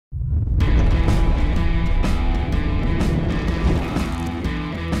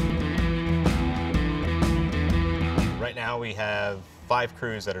we have 5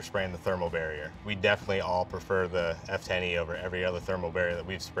 crews that are spraying the thermal barrier. We definitely all prefer the F10E over every other thermal barrier that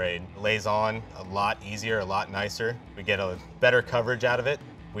we've sprayed. It lays on a lot easier, a lot nicer. We get a better coverage out of it.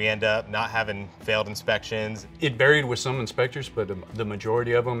 We end up not having failed inspections. It varied with some inspectors, but the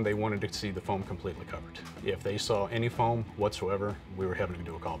majority of them, they wanted to see the foam completely covered. If they saw any foam whatsoever, we were having to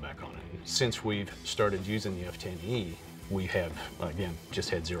do a callback on it. Since we've started using the F10E, we have, again,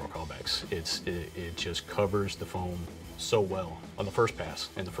 just had 0 callbacks. It just covers the foam so well on the first pass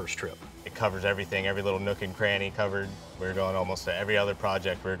and the first trip. It covers everything, every little nook and cranny covered. We're going almost to every other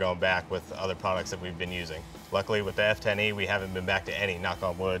project. We're going back with other products that we've been using. Luckily with the F10E, we haven't been back to any, knock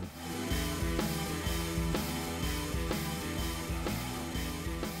on wood.